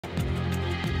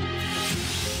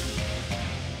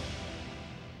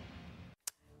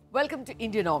Welcome to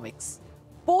Indianomics.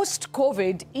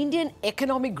 Post-COVID, Indian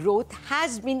economic growth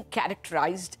has been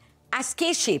characterized as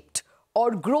K-shaped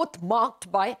or growth marked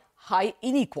by high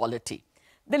inequality.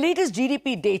 The latest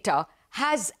GDP data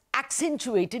has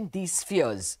accentuated these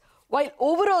fears. While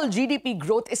overall GDP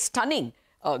growth is stunning,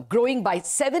 growing by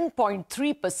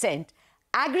 7.3%,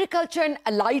 agriculture and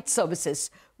allied services,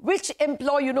 which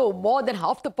employ, more than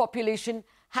half the population,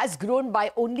 has grown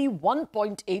by only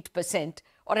 1.8%,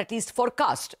 or at least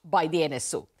forecast by the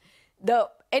NSO. The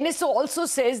NSO also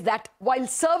says that while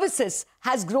services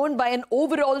has grown by an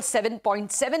overall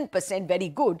 7.7%, very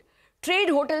good, trade,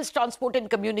 hotels, transport and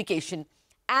communication,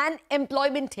 and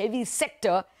employment-heavy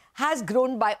sector has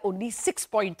grown by only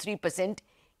 6.3%,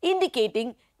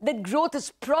 indicating that growth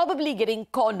is probably getting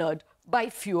cornered by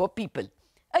fewer people.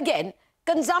 Again,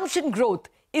 consumption growth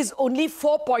is only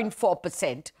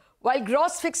 4.4%, while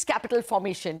gross fixed capital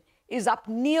formation is up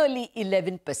nearly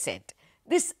 11%.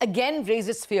 This again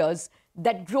raises fears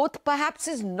that growth perhaps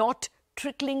is not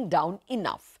trickling down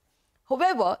enough.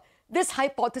 However, this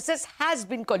hypothesis has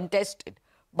been contested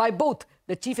by both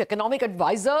the Chief Economic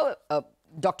Advisor,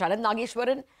 Dr. Anantha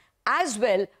Nageswaran, as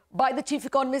well by the Chief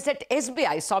Economist at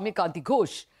SBI, Soumya Kanti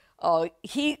Ghosh.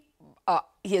 He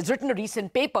has written a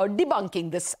recent paper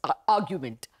debunking this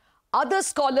argument. Other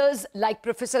scholars like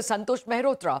Professor Santosh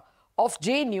Mehrotra of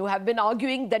JNU have been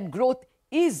arguing that growth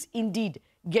is indeed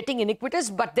getting iniquitous,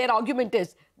 but their argument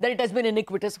is that it has been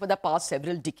iniquitous for the past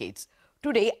several decades.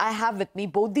 Today, I have with me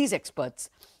both these experts,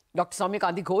 Dr. Soumya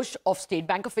Kanti Ghosh of State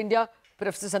Bank of India,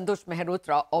 Professor Santosh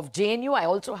Mehrotra of JNU. I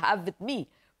also have with me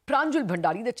Pranjul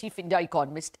Bhandari, the Chief India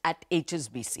Economist at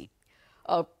HSBC.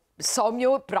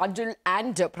 Soumya, Pranjul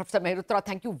and Professor Mehrotra,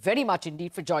 thank you very much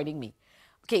indeed for joining me.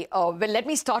 Okay, well, let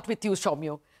me start with you,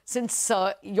 Soumya. Since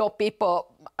your paper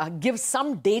gives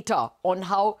some data on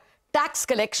how tax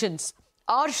collections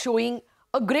are showing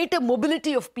a greater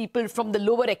mobility of people from the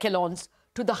lower echelons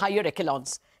to the higher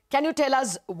echelons. Can you tell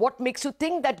us what makes you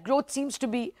think that growth seems to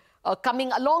be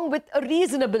coming along with a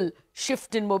reasonable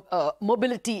shift in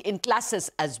mobility in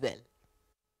classes as well?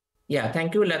 Yeah,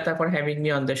 thank you, Latha, for having me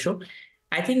on the show.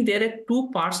 I think there are two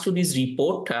parts to this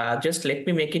report. Just let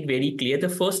me make it very clear. The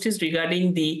first is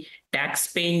regarding the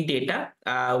tax-paying data,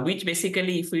 which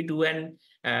basically, if we do an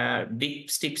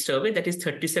deep steep survey, that is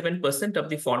 37% of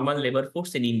the formal labor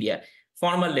force in India.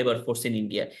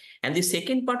 And the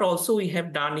second part also we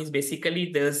have done is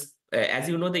basically there's, as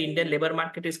you know, the Indian labor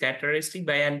market is characteristic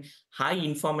by an high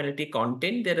informality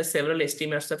content. There are several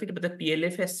estimates of it, but the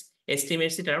PLF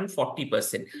estimates it around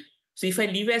 40%. So if I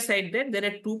leave aside that, there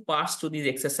are two parts to this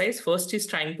exercise. First is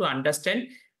trying to understand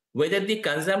whether the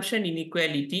consumption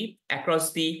inequality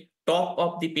across the top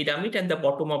of the pyramid and the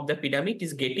bottom of the pyramid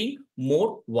is getting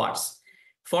more worse.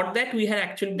 For that, we had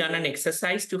actually done an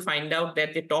exercise to find out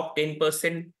that the top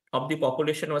 10% of the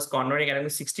population was cornering around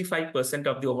 65%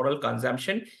 of the overall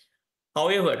consumption.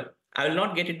 However, I will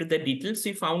not get into the details.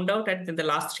 We found out that in the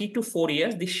last 3 to 4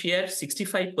 years, the share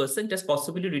 65% has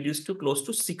possibly reduced to close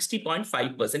to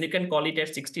 60.5%. You can call it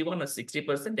at 61 or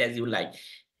 60% as you like.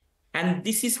 And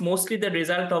this is mostly the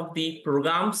result of the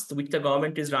programs which the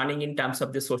government is running in terms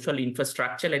of the social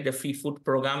infrastructure, like the free food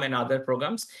program and other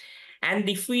programs. And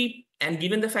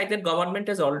given the fact that government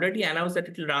has already announced that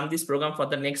it will run this program for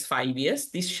the next 5 years,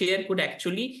 this share could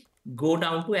actually go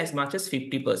down to as much as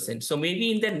 50%. So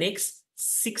maybe in the next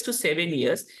 6 to 7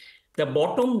 years, the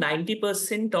bottom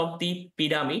 90% of the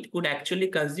pyramid could actually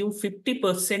consume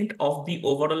 50% of the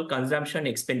overall consumption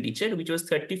expenditure, which was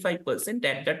 35%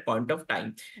 at that point of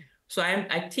time. So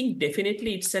I think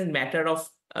definitely it's a matter of,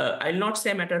 I'll not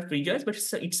say a matter of rejoice, but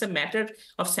it's a matter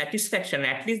of satisfaction,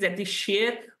 at least that the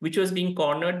share which was being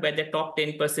cornered by the top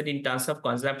 10% in terms of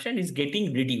consumption is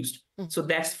getting reduced. So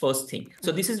that's first thing.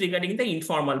 So this is regarding the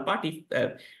informal part.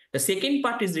 The second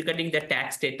part is regarding the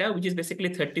tax data, which is basically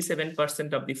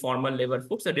 37% of the formal labor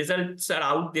force. The results are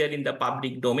out there in the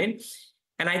public domain.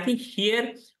 And I think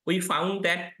here we found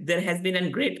that there has been a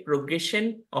great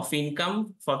progression of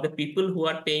income for the people who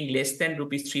are paying less than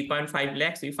rupees 3.5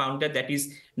 lakhs. We found that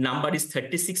number is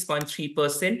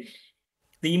 36.3%.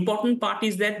 The important part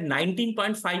is that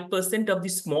 19.5% of the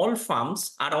small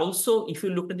farms are also, if you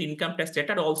look at the income tax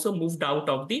data, are also moved out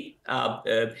of the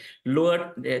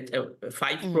lower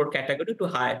 5 crore category to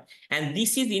higher. And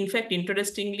this is, in fact,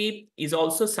 interestingly, is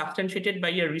also substantiated by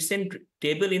a recent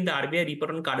table in the RBI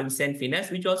report on currency and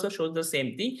finance, which also shows the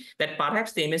same thing, that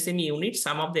perhaps the MSME units,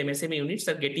 some of the MSME units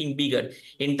are getting bigger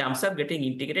in terms of getting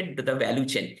integrated into the value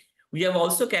chain. We have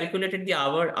also calculated the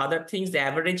other things, the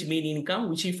average mean income,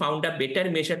 which we found a better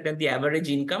measure than the average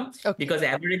income, because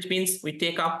average means we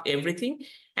take up everything.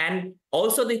 And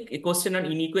also the question on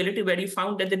inequality, where we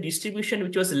found that the distribution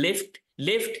which was left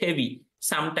heavy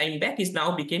some time back is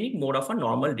now becoming more of a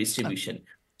normal distribution.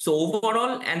 So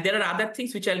overall, and there are other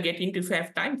things which I'll get into if I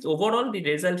have time. So overall, the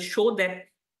results show that,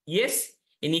 yes,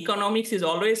 in economics is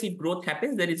always, if growth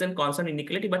happens, there is a constant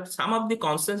inequality, but some of the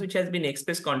constants which has been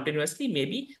expressed continuously may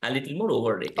be a little more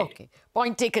overrated. Okay,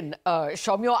 point taken.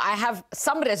 Soumya, I have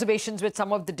some reservations with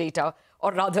some of the data,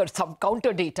 or rather some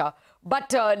counter data,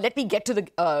 but let me get to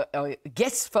the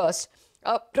guests first.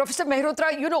 Professor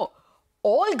Mehrotra, you know,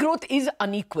 all growth is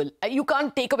unequal. You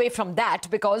can't take away from that,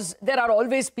 because there are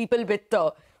always people with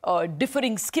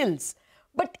differing skills.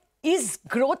 But is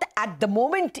growth at the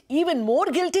moment even more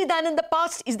guilty than in the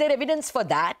past? Is there evidence for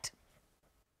that?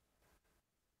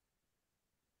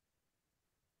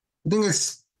 I think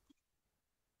it's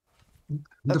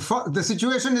the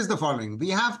situation is the following. We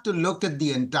have to look at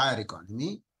the entire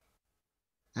economy,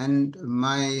 and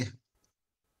my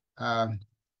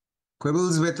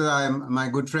quibbles with my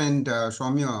good friend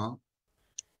Soumya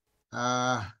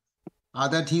are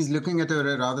that he's looking at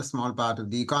a rather small part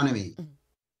of the economy.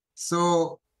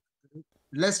 So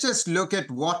let's just look at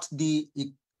what the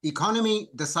economy,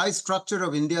 the size structure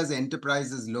of India's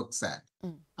enterprises looks at.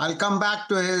 I'll come back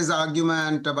to his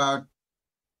argument about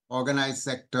organized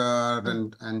sector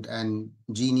and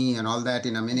Gini and all that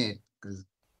in a minute, because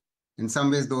in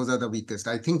some ways those are the weakest.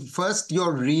 I think first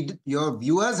your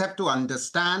viewers have to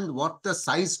understand what the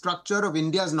size structure of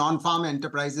India's non-farm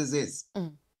enterprises is.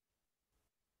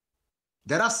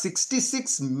 There are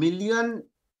 66 million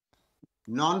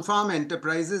non-farm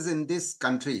enterprises in this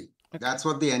country. That's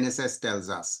what the NSS tells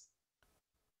us.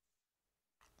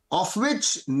 Of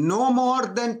which no more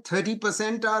than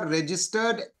 30% are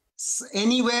registered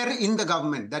anywhere in the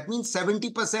government. That means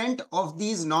 70% of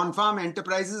these non-farm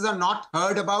enterprises are not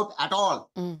heard about at all.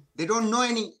 They don't know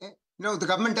the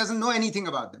government doesn't know anything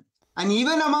about them. And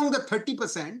even among the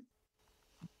 30%,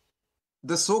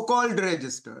 the so-called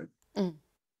registered,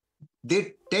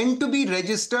 they tend to be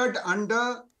registered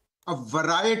under a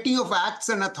variety of acts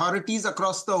and authorities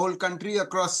across the whole country,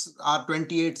 across our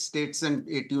 28 states and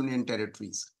 8 union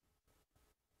territories.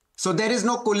 So there is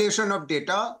no collation of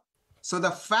data. So the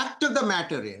fact of the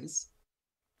matter is,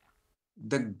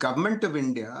 the government of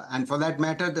India, and for that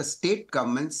matter, the state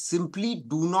governments, simply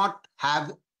do not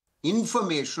have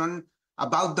information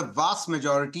about the vast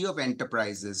majority of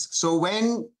enterprises. So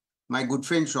when my good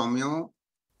friend Soumya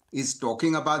is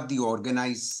talking about the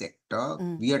organized sector,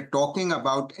 we are talking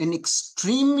about an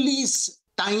extremely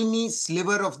tiny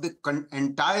sliver of the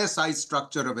entire size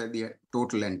structure of the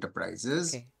total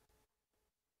enterprises.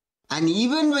 And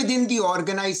even within the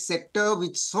organized sector,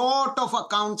 which sort of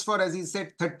accounts for, as he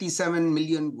said, 37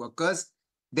 million workers,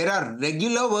 there are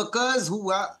regular workers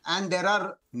and there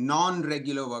are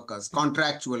non-regular workers,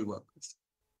 contractual workers.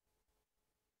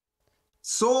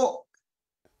 So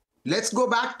let's go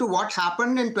back to what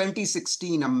happened in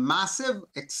 2016. A massive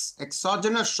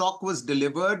exogenous shock was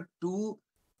delivered to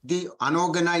the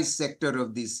unorganized sector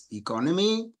of this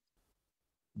economy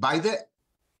by the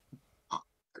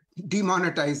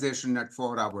demonetization at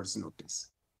 4 hours notice.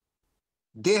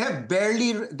 They have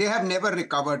never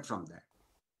recovered from that.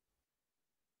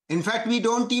 In fact, we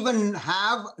don't even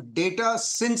have data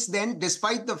since then,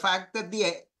 despite the fact that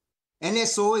the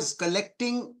NSO is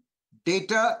collecting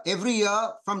data every year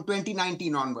from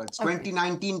 2019 onwards.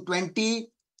 2019-20,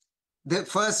 the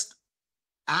first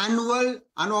annual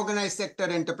unorganized sector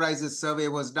enterprises survey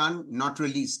was done, not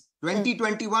released.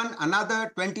 2021,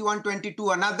 another,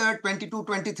 21-22, another,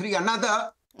 22-23,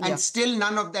 another, and still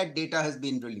none of that data has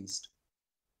been released.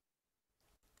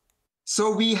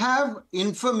 So we have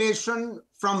information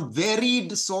from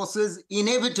varied sources,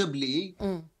 inevitably,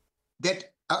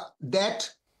 that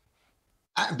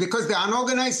because the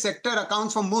unorganized sector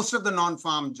accounts for most of the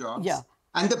non-farm jobs.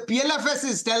 And the PLFS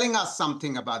is telling us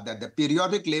something about that. The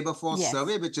Periodic Labor Force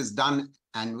Survey, which is done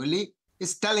annually,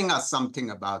 is telling us something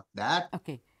about that.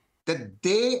 That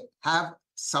they have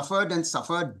suffered and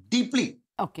suffered deeply.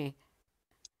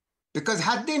 Because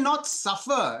had they not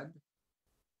suffered,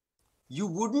 you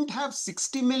wouldn't have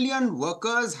 60 million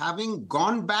workers having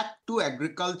gone back to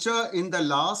agriculture in the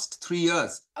last 3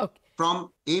 years.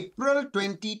 From April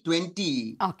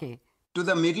 2020 to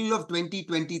the middle of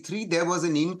 2023, there was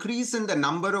an increase in the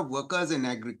number of workers in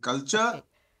agriculture.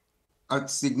 A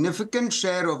significant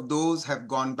share of those have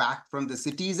gone back from the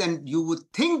cities, and you would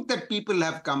think that people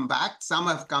have come back. Some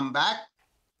have come back,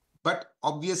 but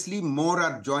obviously more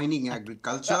are joining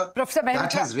agriculture. Professor Mehrotra,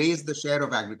 that has raised the share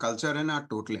of agriculture in our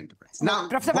total enterprise. Now,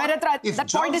 Professor Mehrotra, if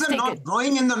that point jobs is are taken. not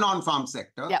growing in the non-farm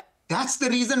sector, that's the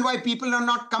reason why people are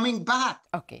not coming back.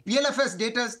 Okay. PLFS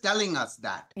data is telling us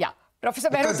that. Yeah. Professor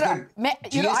Mehrotra,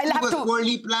 GST was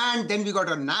poorly planned, then we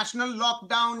got a national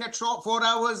lockdown at 4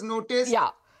 hours notice. Yeah.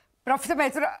 Professor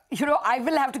Mehrotra, I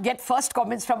will have to get first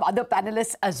comments from other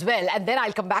panelists as well, and then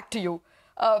I'll come back to you.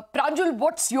 Pranjul,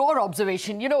 what's your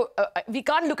observation? We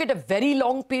can't look at a very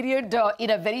long period in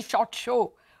a very short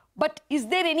show, but is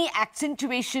there any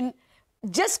accentuation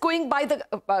just going by the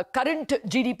current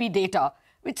GDP data,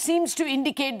 which seems to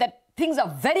indicate that things are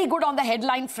very good on the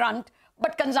headline front,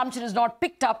 but consumption is not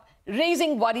picked up,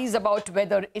 raising worries about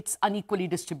whether it's unequally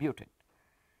distributed?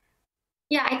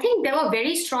 Yeah, I think there were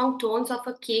very strong tones of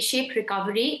a K-shaped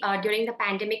recovery during the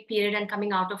pandemic period and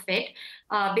coming out of it,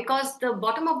 because the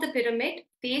bottom of the pyramid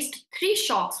faced three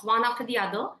shocks, one after the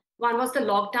other. One was the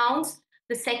lockdowns.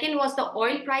 The second was the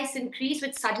oil price increase,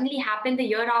 which suddenly happened the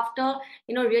year after,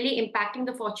 really impacting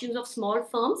the fortunes of small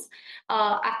firms.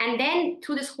 And then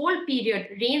through this whole period,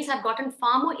 rains have gotten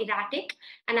far more erratic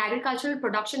and agricultural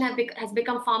production has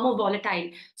become far more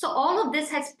volatile. So all of this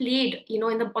has played,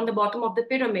 on the bottom of the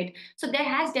pyramid. So there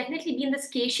has definitely been this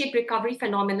K-shaped recovery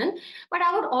phenomenon. But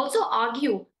I would also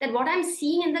argue that what I'm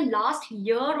seeing in the last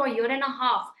year or year and a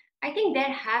half, I think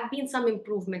there have been some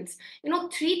improvements.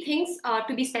 Three things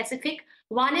to be specific.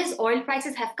 One is oil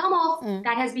prices have come off.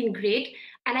 That has been great.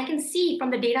 And I can see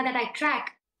from the data that I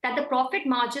track that the profit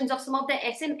margins of some of the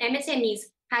MSMEs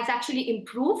has actually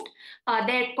improved.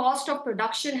 Their cost of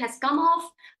production has come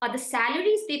off. The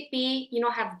salaries they pay,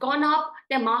 have gone up.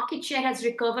 Their market share has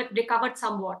recovered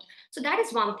somewhat. So that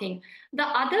is one thing. The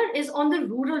other is on the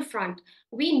rural front.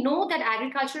 We know that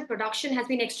agricultural production has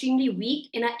been extremely weak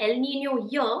in an El Nino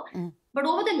year. But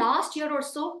over the last year or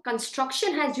so,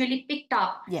 construction has really picked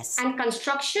up. Yes. And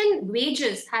construction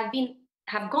wages have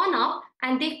gone up,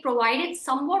 and they've provided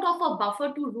somewhat of a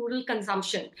buffer to rural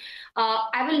consumption.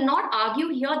 I will not argue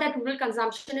here that rural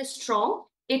consumption is strong.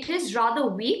 It is rather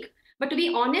weak. But to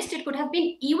be honest, it could have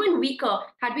been even weaker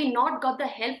had we not got the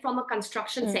help from a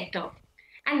construction sector.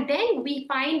 And then we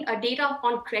find data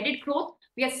on credit growth.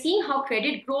 We are seeing how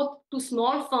credit growth to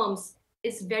small firms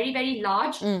is very, very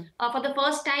large. For the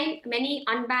first time, many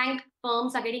unbanked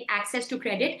firms are getting access to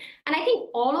credit. And I think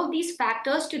all of these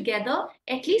factors together,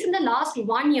 at least in the last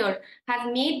 1 year,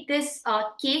 have made this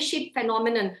K-shaped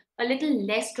phenomenon a little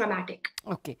less dramatic.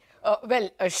 Okay.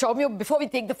 Soumya, before we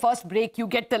take the first break, you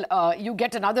get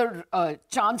another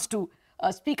chance to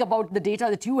speak about the data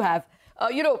that you have.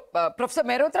 Professor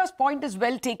Mehrotra's point is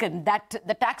well taken that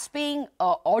the tax-paying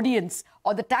audience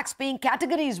or the tax-paying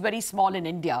category is very small in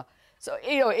India. So,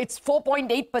 it's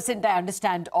 4.8%, I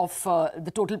understand, of the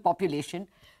total population.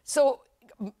 So,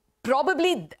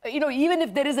 probably, even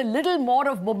if there is a little more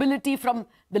of mobility from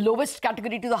the lowest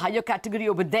category to the higher category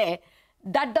over there,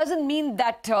 that doesn't mean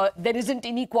that there isn't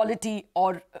inequality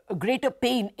or greater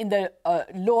pain in the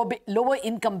lower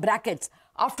income brackets.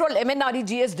 After all,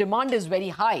 MNREGA's demand is very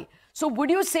high. So,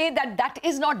 would you say that that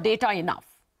is not data enough?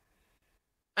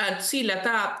 See,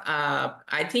 Latha,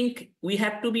 I think we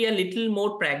have to be a little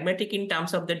more pragmatic in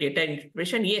terms of the data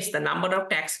interpretation. Yes, the number of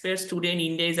taxpayers today in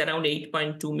India is around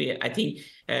 8.2 million. I think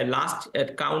last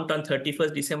count on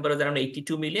 31st December was around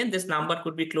 82 million. This number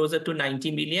could be closer to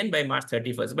 90 million by March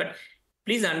 31st. But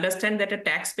please understand that a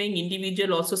tax-paying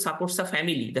individual also supports a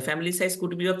family. The family size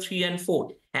could be of 3 and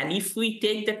 4. And if we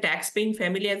take the tax-paying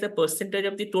family as a percentage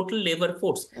of the total labor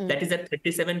force, that is at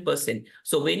 37%.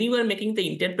 So when you are making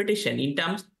the interpretation in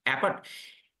terms,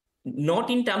 not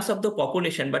in terms of the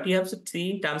population, but you have to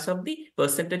see in terms of the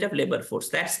percentage of labor force.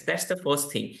 That's the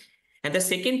first thing. And the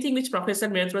second thing which Professor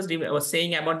Mehrotra was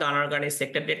saying about the unorganized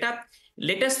sector data,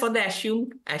 let us further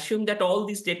assume that all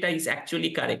this data is actually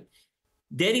correct.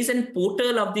 There is a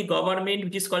portal of the government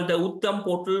which is called the Uttam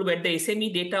portal, where the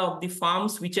SME data of the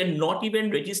farms which are not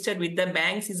even registered with the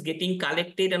banks is getting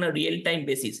collected on a real-time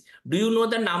basis. Do you know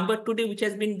the number today which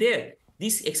has been there?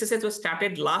 This exercise was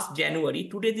started last January.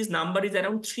 Today, this number is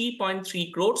around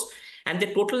 3.3 crores. And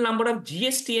the total number of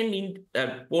GSTN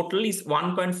portal is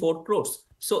 1.4 crores.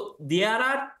 So there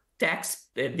are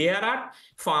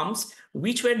farms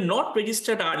which were not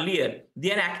registered earlier.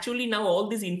 They are actually now, all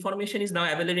this information is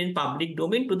now available in public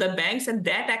domain to the banks, and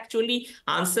that actually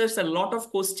answers a lot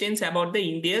of questions about the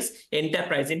India's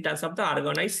enterprise in terms of the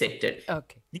organized sector.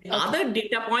 Other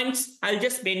data points I'll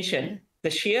just mention. The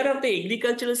share of the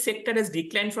agricultural sector has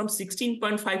declined from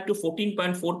 16.5 to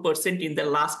 14.4% in the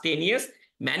last 10 years.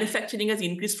 Manufacturing has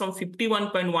increased from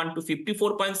 51.1 to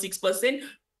 54.6%.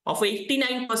 of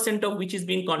 89% of which is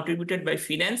being contributed by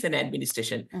finance and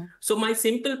administration. So my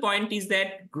simple point is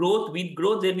that with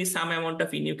growth, there will be some amount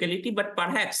of inequality, but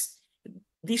perhaps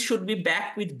this should be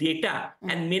backed with data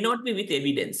and may not be with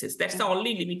evidences. That's the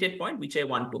only limited point which I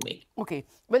want to make. Okay.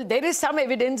 Well, there is some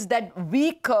evidence that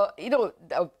weak, I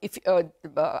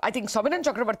think Soumya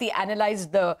Chakravarti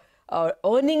analyzed the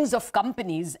earnings of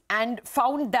companies and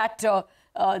found that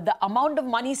the amount of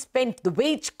money spent, the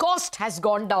wage cost has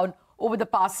gone down over the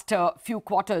past few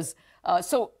quarters.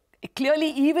 So clearly,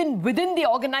 even within the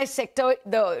organized sector,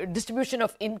 the distribution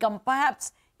of income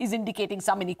perhaps is indicating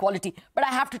some inequality. But I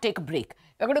have to take a break.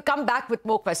 We're going to come back with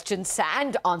more questions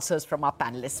and answers from our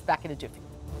panelists. Back in a jiffy.